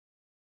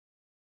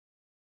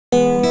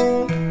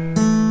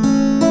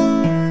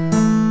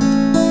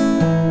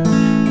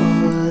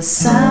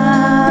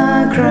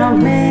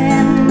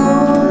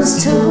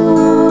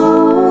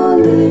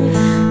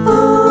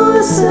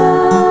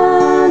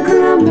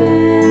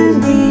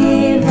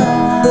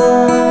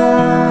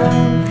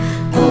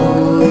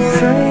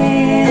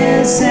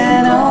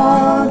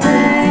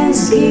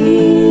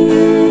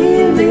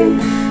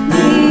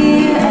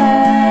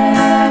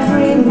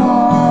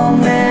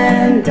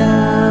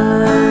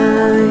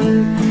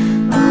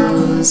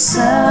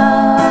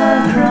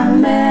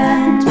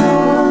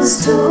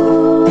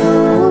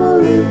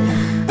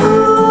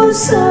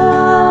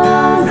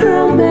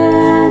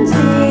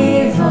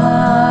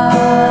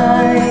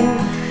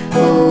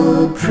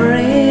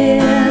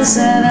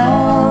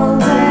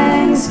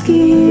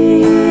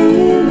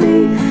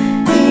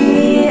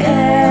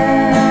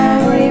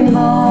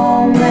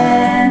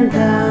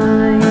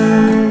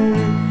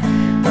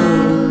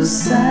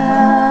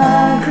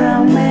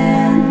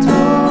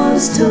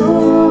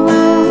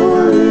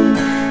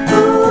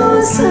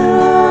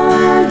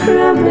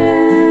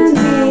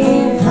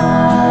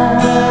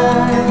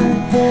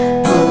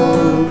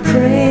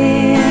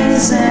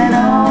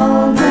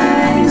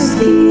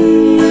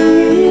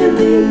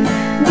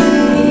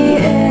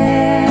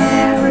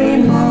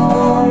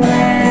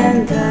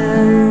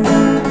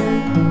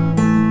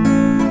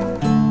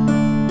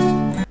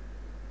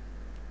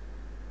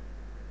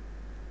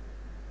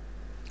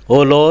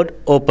O Lord,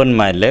 open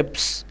my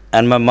lips,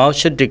 and my mouth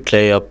shall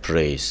declare your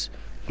praise.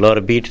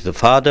 Glory be to the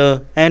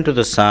Father, and to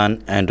the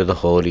Son, and to the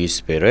Holy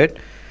Spirit,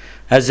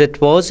 as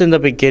it was in the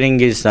beginning,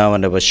 is now,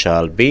 and ever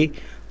shall be,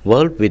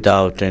 world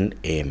without end.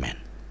 Amen.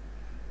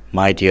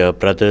 My dear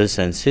brothers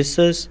and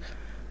sisters,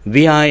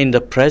 we are in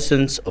the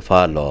presence of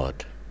our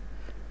Lord.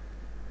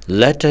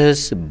 Let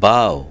us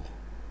bow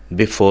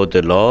before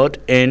the Lord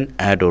in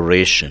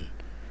adoration.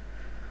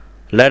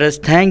 Let us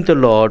thank the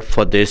Lord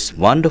for this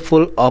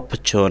wonderful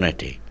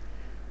opportunity.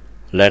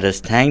 Let us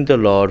thank the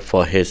Lord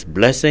for His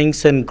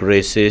blessings and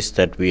graces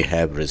that we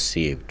have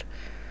received.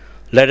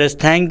 Let us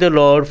thank the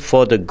Lord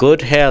for the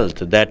good health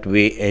that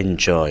we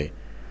enjoy.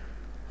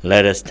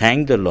 Let us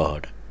thank the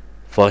Lord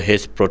for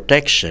His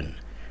protection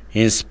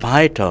in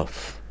spite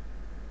of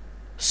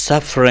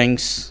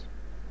sufferings,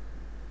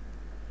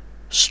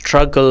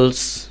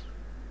 struggles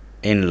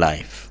in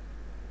life,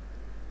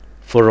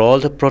 for all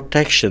the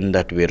protection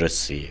that we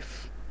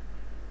receive.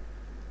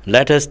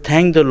 Let us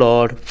thank the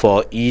Lord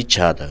for each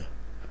other.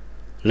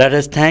 Let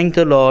us thank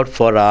the Lord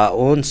for our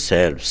own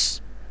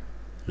selves.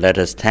 Let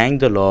us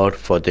thank the Lord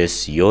for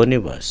this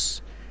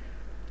universe.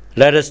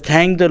 Let us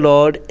thank the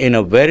Lord in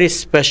a very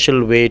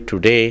special way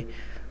today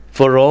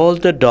for all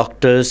the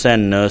doctors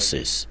and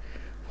nurses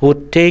who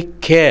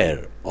take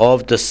care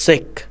of the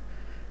sick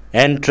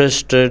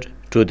entrusted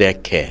to their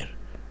care.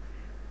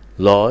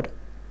 Lord,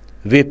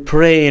 we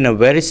pray in a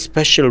very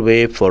special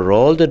way for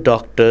all the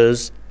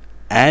doctors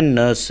and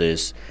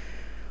nurses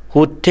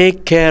who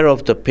take care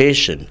of the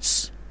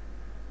patients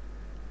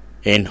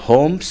in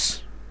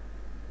homes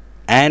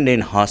and in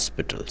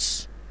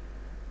hospitals.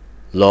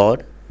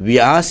 Lord, we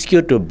ask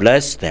you to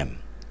bless them,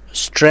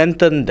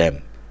 strengthen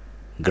them,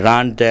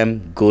 grant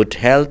them good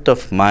health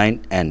of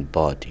mind and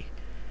body,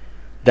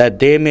 that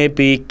they may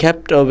be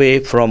kept away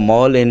from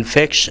all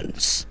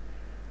infections,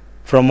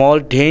 from all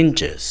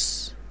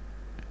dangers.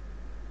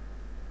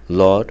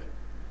 Lord,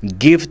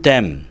 give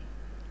them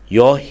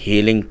your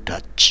healing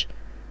touch.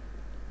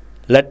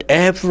 Let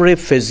every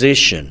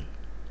physician,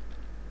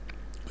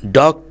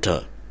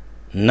 doctor,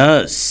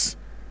 nurse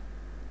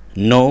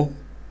know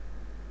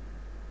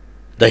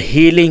the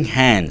healing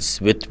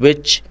hands with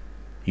which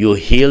you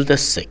heal the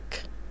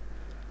sick.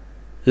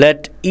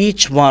 Let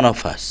each one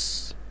of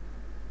us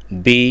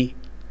be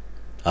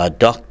a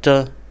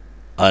doctor,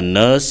 a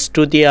nurse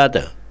to the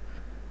other,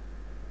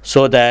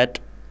 so that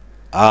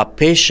our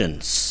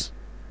patients,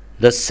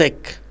 the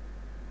sick,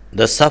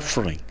 the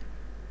suffering,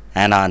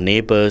 and our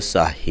neighbors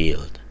are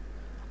healed.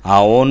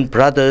 Our own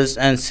brothers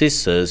and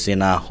sisters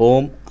in our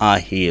home are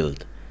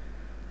healed.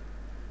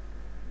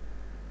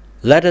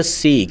 Let us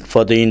seek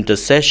for the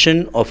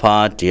intercession of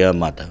our dear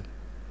Mother.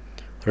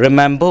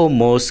 Remember,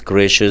 most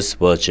gracious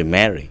Virgin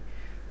Mary,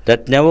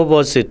 that never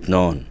was it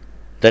known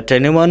that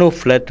anyone who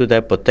fled to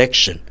their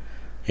protection,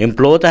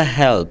 implored their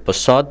help, or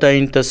sought their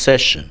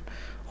intercession,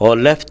 or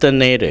left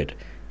unaided,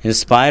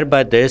 inspired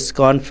by this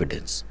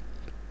confidence.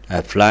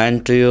 I fly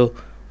unto you,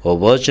 O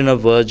Virgin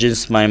of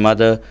Virgins, my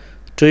Mother.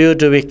 To you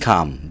do we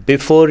come,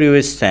 before you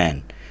we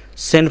stand,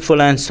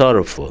 sinful and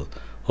sorrowful.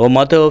 O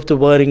Mother of the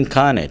Word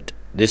incarnate,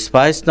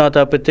 despise not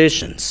our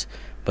petitions,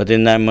 but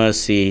in thy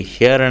mercy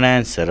hear and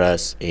answer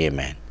us.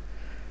 Amen.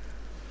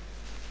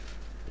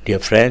 Dear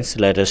friends,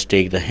 let us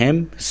take the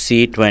hymn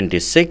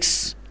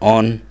C26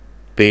 on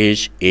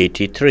page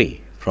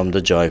 83 from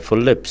the Joyful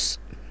Lips.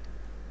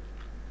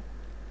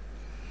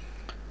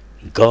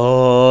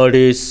 God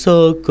is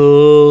so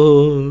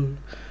good.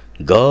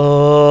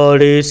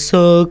 God is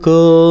so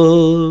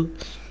good.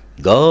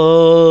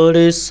 God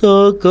is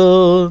so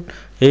good.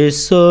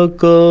 Is so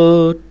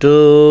good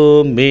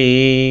to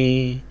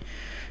me.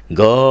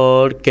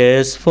 God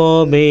cares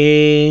for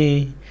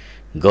me.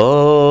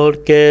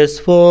 God cares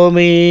for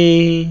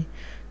me.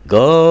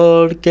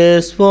 God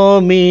cares for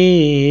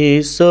me.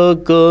 Is so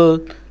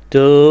good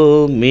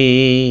to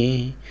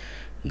me.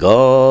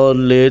 God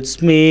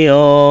leads me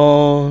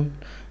on.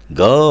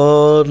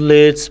 God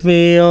leads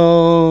me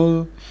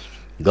on.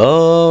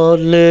 God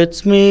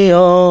leads me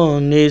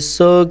on, is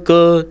so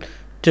good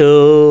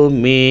to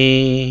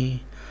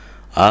me.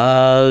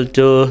 I'll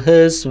do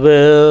His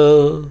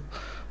will,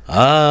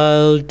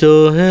 I'll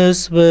do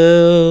His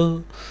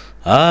will,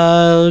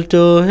 I'll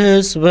do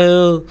His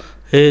will,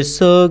 He's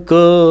so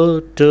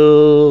good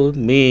to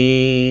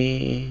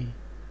me.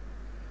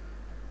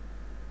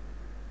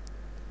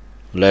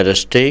 Let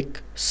us take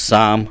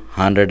Psalm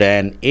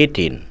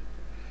 118.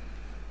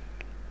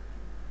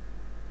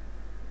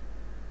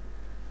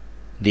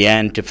 The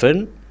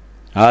antiphon,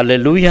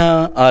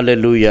 Alleluia,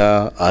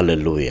 Alleluia,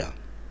 Alleluia.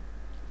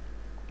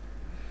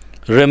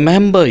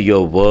 Remember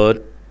your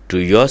word to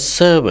your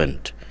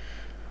servant,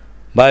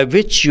 by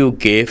which you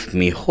gave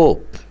me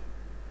hope.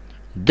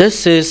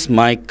 This is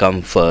my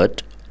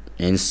comfort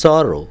in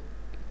sorrow,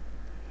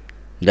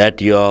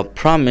 that your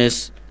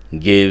promise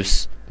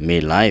gives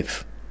me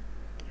life.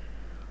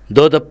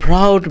 Though the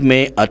proud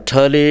may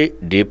utterly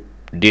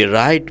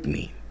deride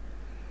me,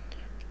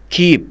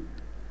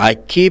 I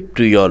keep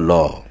to your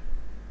law.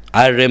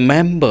 I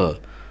remember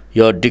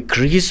your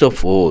decrees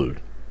of old,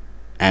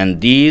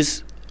 and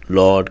these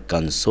Lord,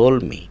 console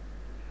me.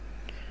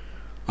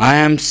 I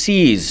am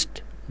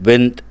seized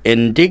with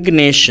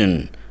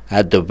indignation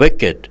at the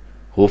wicked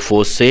who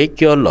forsake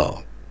your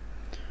law.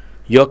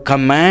 Your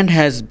command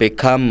has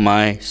become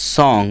my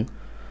song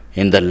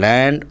in the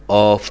land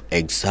of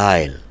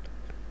exile.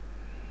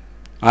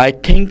 I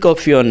think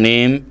of your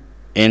name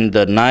in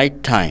the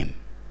night time,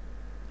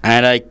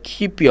 and I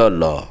keep your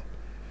law.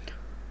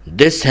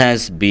 This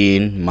has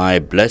been my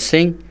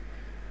blessing,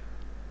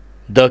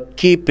 the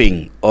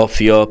keeping of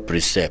your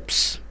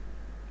precepts.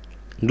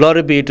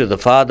 Glory be to the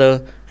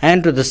Father,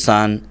 and to the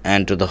Son,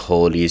 and to the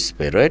Holy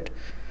Spirit,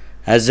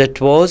 as it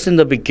was in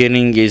the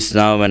beginning, is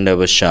now, and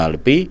ever shall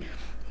be,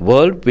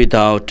 world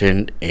without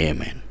end.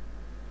 Amen.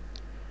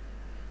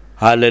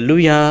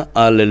 Alleluia,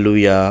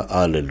 alleluia,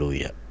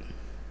 alleluia.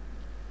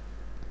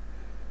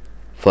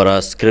 For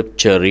our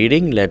scripture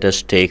reading, let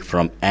us take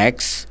from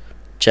Acts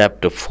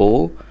chapter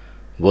 4,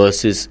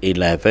 verses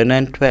 11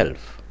 and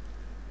 12.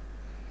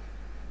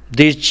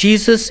 This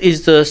Jesus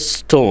is the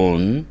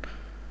stone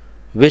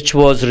which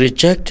was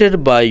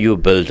rejected by you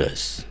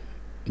builders,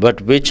 but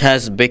which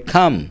has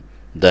become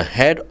the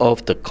head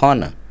of the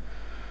corner.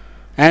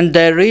 And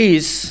there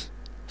is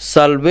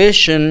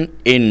salvation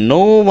in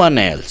no one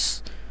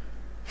else,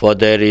 for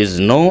there is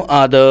no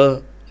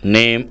other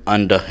name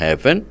under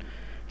heaven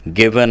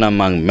given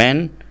among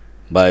men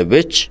by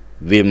which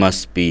we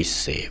must be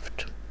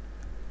saved.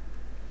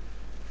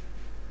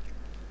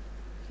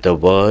 The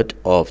word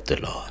of the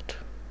Lord.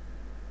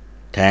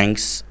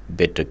 Thanks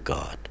be to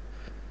God.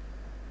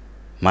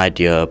 My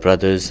dear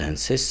brothers and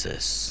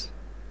sisters,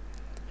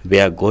 we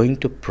are going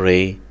to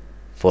pray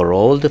for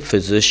all the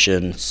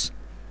physicians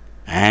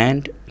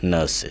and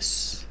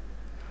nurses.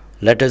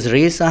 Let us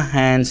raise our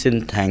hands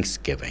in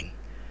thanksgiving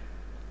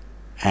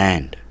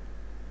and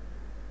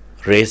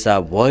raise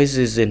our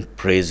voices in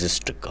praises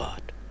to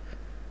God.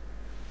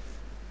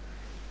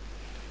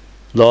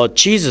 Lord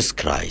Jesus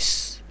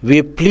Christ,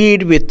 we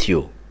plead with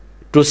you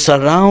to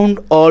surround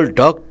all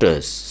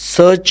doctors,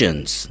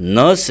 surgeons,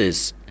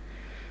 nurses,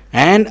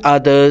 and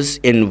others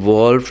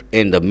involved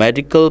in the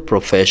medical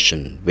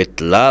profession with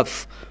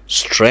love,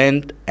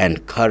 strength,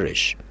 and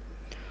courage.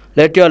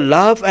 Let your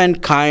love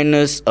and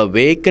kindness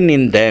awaken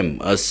in them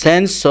a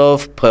sense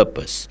of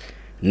purpose,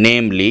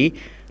 namely,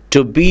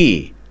 to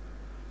be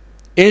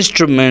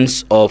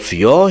instruments of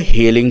your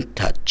healing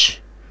touch.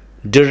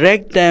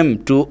 Direct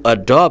them to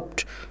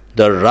adopt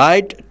the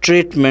right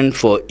treatment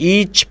for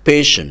each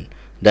patient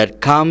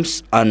that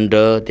comes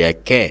under their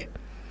care.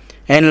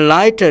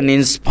 Enlighten,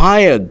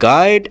 inspire,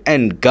 guide,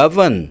 and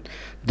govern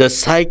the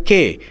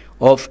psyche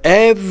of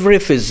every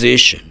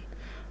physician,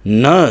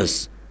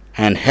 nurse,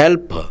 and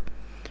helper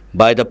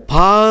by the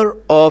power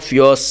of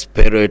your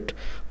Spirit,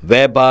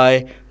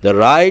 whereby the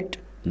right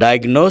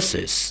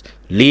diagnosis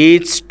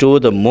leads to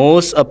the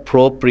most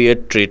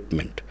appropriate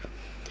treatment.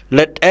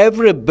 Let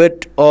every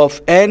bit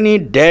of any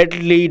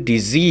deadly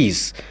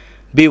disease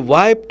be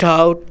wiped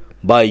out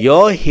by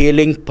your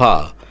healing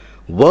power,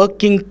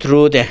 working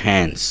through their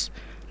hands.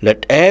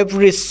 Let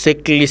every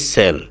sickly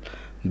cell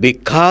be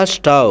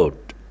cast out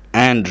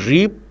and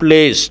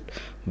replaced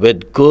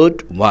with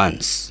good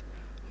ones.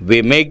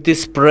 We make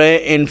this prayer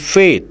in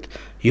faith,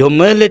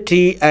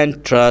 humility,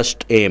 and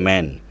trust.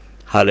 Amen.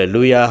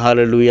 Hallelujah,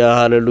 hallelujah,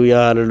 hallelujah,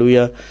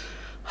 hallelujah.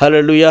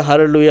 Hallelujah,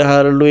 hallelujah,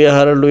 hallelujah,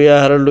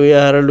 hallelujah,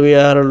 hallelujah, hallelujah,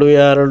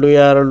 hallelujah,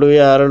 hallelujah,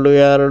 hallelujah,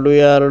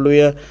 hallelujah,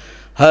 hallelujah.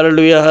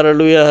 Hallelujah,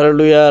 hallelujah,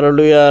 hallelujah,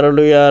 hallelujah,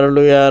 hallelujah,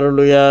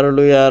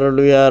 hallelujah,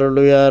 hallelujah,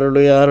 hallelujah,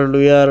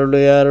 hallelujah,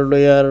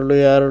 hallelujah,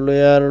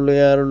 hallelujah,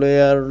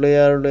 hallelujah,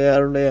 hallelujah,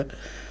 hallelujah.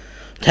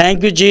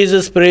 Thank you,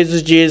 Jesus. Praise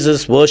you,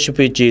 Jesus. Worship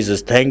you,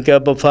 Jesus. Thank you,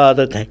 Abba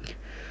Father.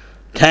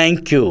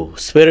 Thank you,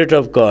 Spirit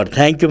of God.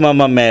 Thank you,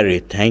 Mama Mary.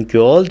 Thank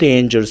you, all the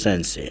angels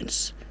and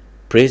saints.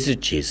 Praise you,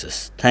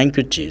 Jesus. Thank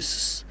you,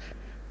 Jesus.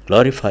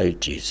 Glorify you,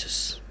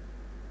 Jesus.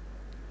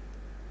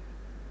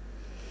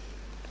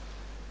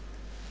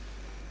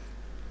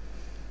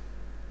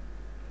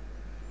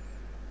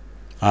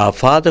 Our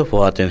Father who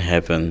art in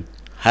heaven,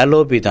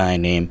 hallowed be thy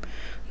name.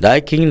 Thy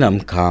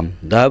kingdom come,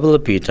 thy will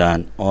be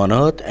done, on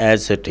earth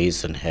as it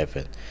is in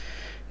heaven.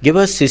 Give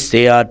us this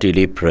day our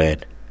daily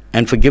bread,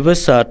 and forgive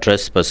us our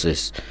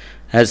trespasses,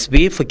 as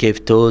we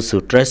forgive those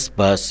who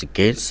trespass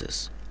against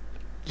us.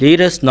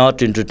 Lead us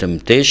not into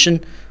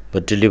temptation,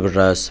 but deliver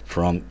us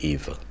from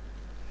evil.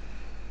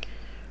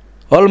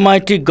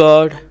 Almighty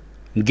God,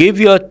 give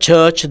your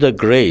church the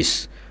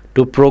grace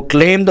to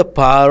proclaim the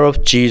power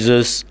of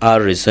Jesus,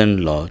 our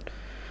risen Lord.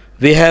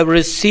 We have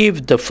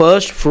received the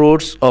first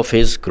fruits of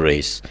his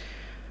grace.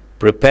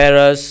 Prepare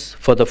us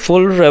for the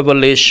full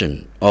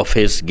revelation of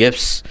his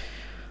gifts,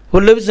 who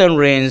lives and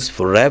reigns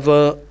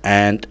forever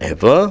and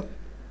ever.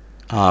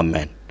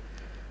 Amen.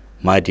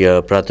 My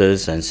dear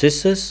brothers and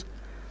sisters,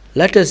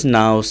 let us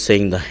now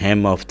sing the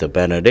hymn of the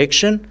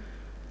benediction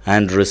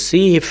and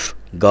receive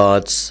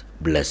God's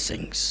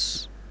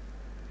blessings.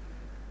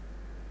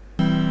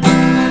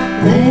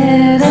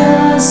 Let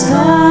us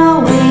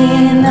bow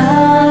in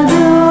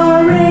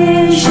adoration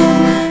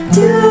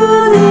to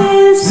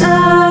this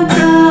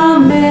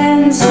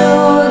sacrament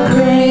so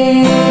great.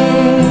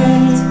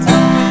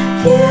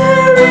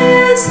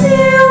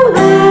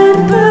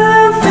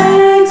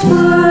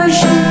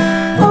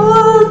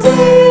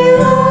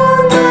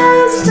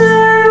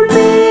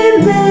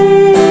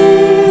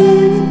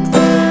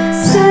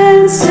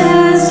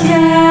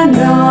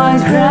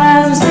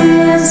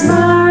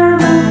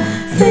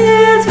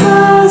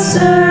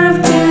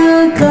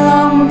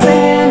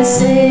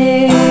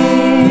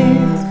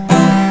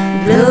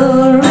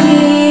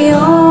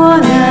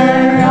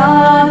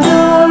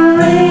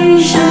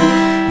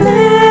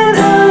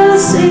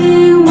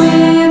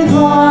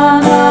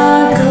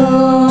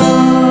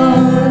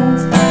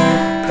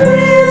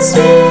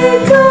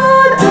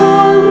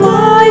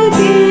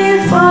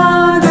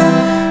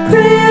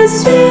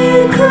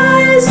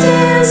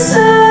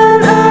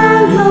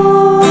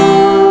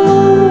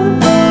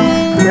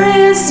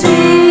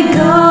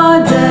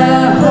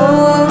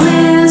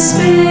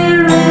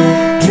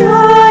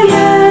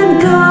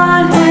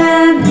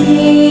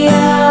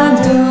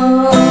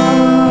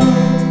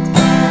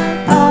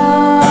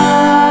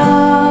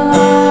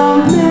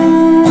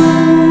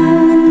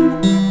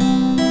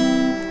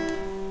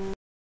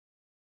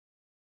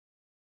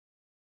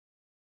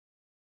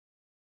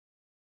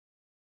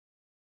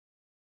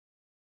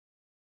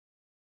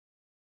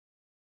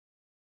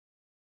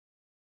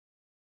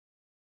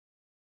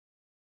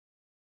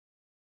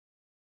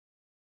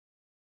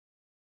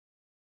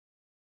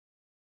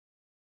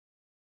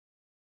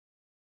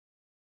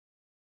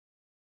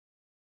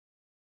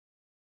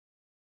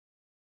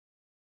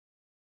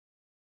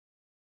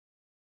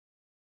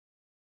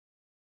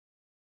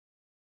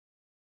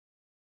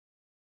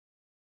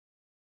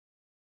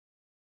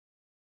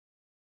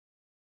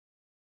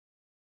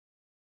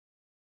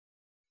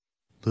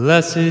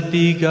 Blessed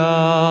be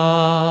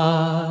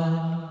God.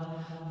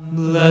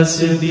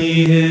 Blessed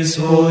be his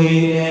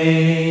holy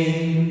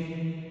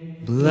name.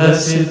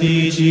 Blessed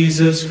be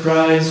Jesus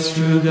Christ,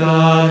 true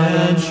God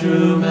and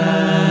true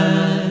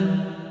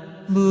man.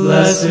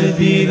 Blessed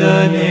be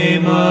the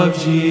name of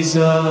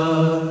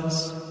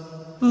Jesus.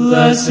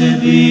 Blessed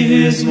be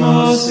his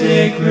most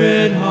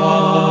sacred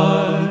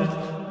heart.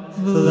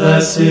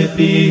 Blessed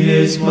be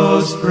his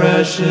most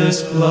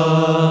precious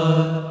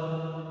blood.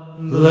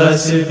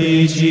 Blessed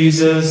be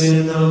Jesus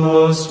in the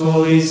most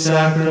holy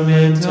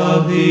sacrament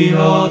of the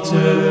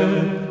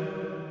altar.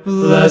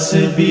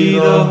 Blessed be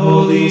the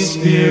Holy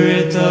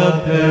Spirit,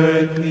 the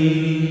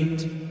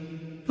Paraclete.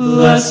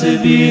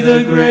 Blessed be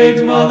the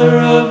great Mother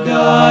of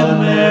God,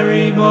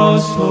 Mary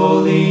most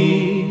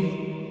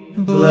holy.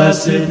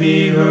 Blessed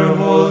be her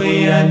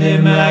holy and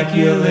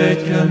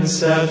immaculate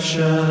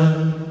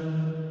conception.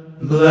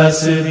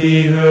 Blessed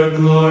be her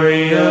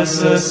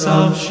glorious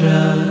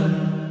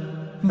assumption.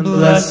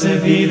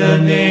 Blessed be the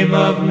name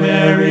of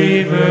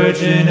Mary,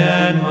 Virgin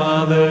and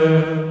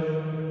Mother.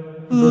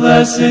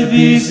 Blessed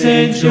be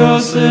Saint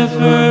Joseph,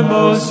 her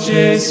most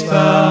chaste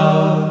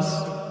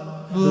spouse.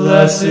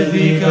 Blessed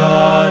be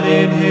God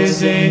in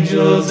his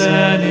angels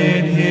and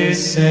in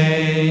his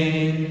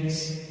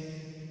saints.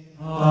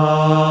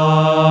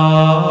 Amen.